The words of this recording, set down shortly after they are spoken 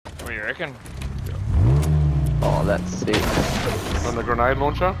What do you reckon? Oh, that's sick. On the grenade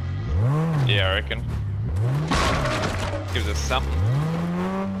launcher? Yeah, I reckon. Gives us something.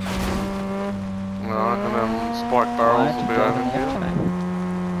 Alright, and then spike barrels will be over here.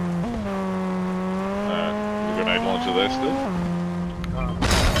 The grenade launcher there still?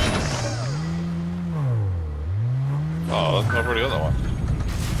 Oh, I've already got that one.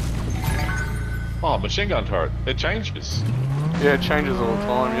 Oh, machine gun turret. It changes. Yeah, it changes all the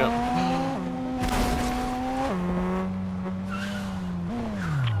time, yep.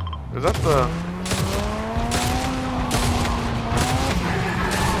 Is that the...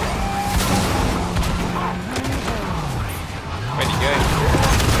 Where'd you go?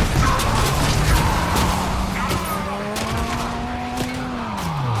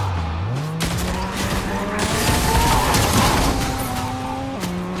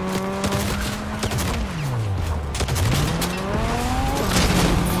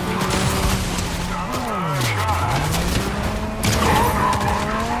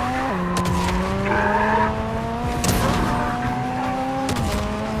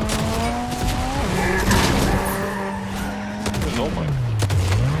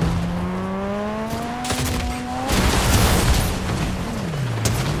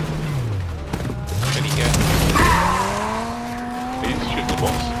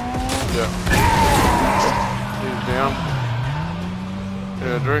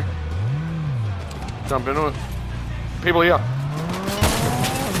 Jump into it. People here.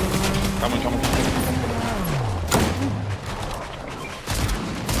 Come on.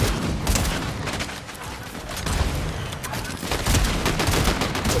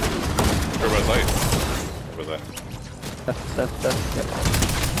 Where they? Over there.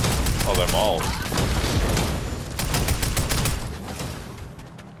 Oh, they're malls.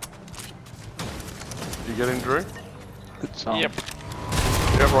 You get in, Drew? Good song. Yep.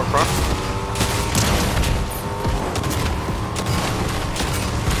 Yep, right front.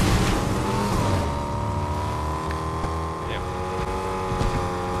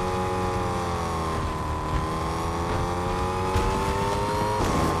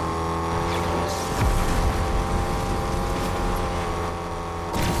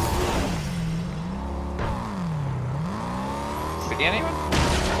 Anyone?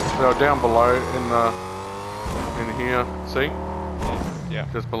 They're down below in here. See? Yeah.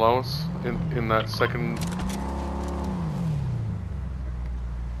 Just below us in that second.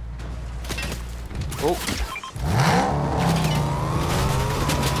 Oh.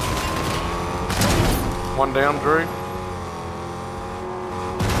 One down, Drew.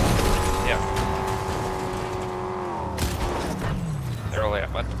 Yeah. They're all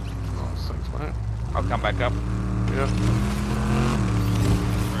out, bud. Nice, thanks, mate. I'll come back up. Yeah.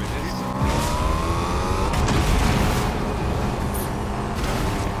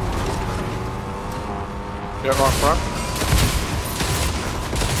 Yeah, right front.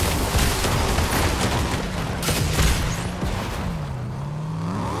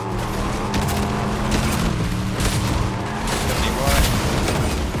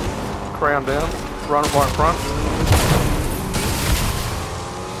 Crown down. Run it right front.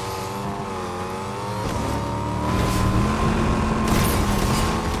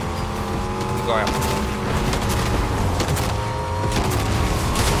 Go out.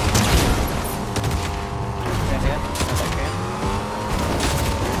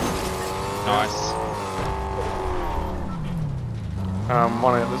 Nice.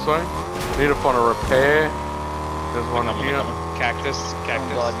 One out this way. Need to find a repair. There's one here. Cactus. Someone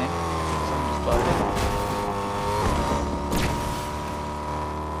died in. Someone just died in.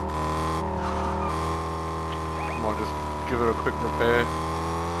 Might just give it a quick repair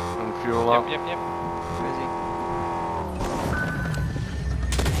and fuel up. Yep. Where is he?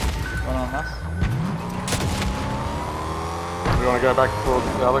 One on us. We want to go back for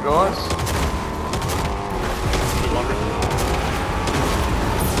the other guys? 200.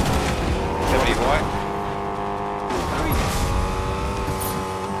 70 white.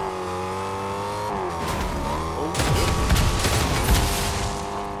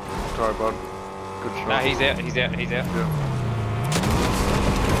 Sorry, bud. Good shot. No, he's out. Yeah.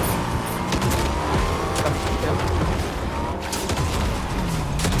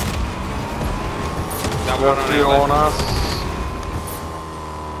 Double one on Two our on left. us.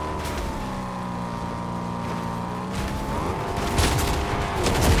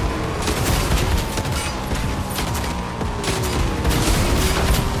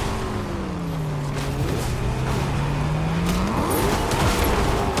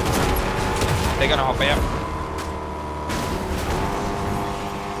 They're gonna hop out.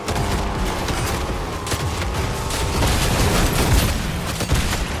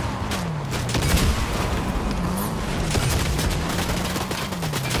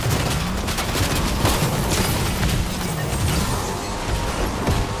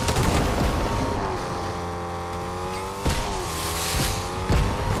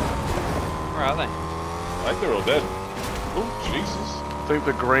 Where are they? I think they're all dead. Oh, Jesus. I think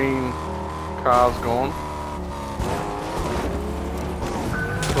the green car's gone.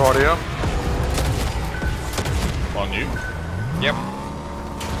 Right here. On you. Yep.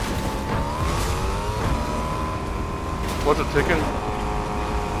 What's it ticking?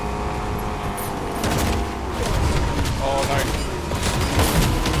 Oh no.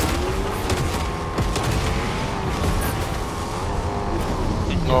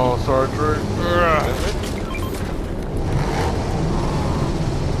 Oh, sorry, Drew.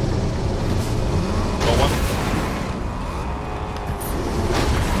 Got one.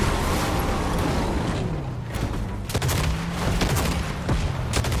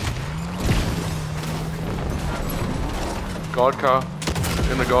 God car.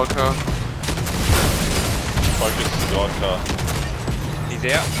 In the God car. Focus, God car. He's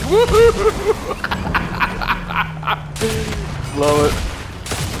out. Love it.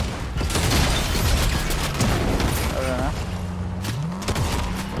 I don't know.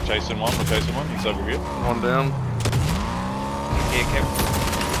 We're chasing one, he's over here. One down. He's here, Kev.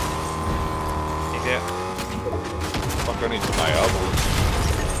 He's out. Fuck, I need some AR bullets.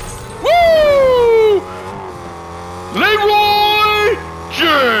 Woo! Leroy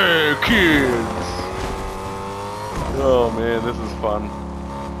Jenkins! Oh man, this is fun.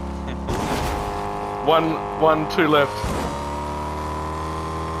 Two left.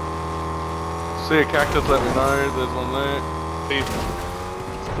 See a cactus, let me know. There's one there.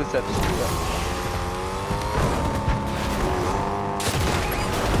 Split that, split that.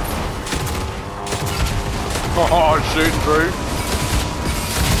 Oh, shooting through.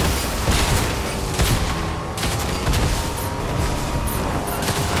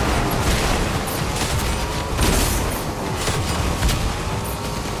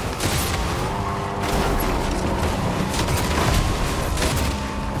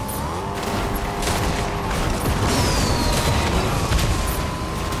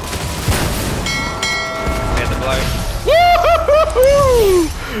 Had the blow. Woo-hoo-hoo-hoo!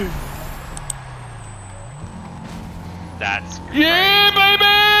 That's Yeah, baby!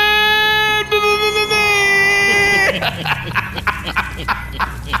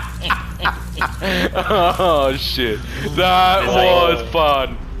 Oh shit, that was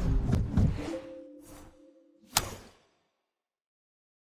fun.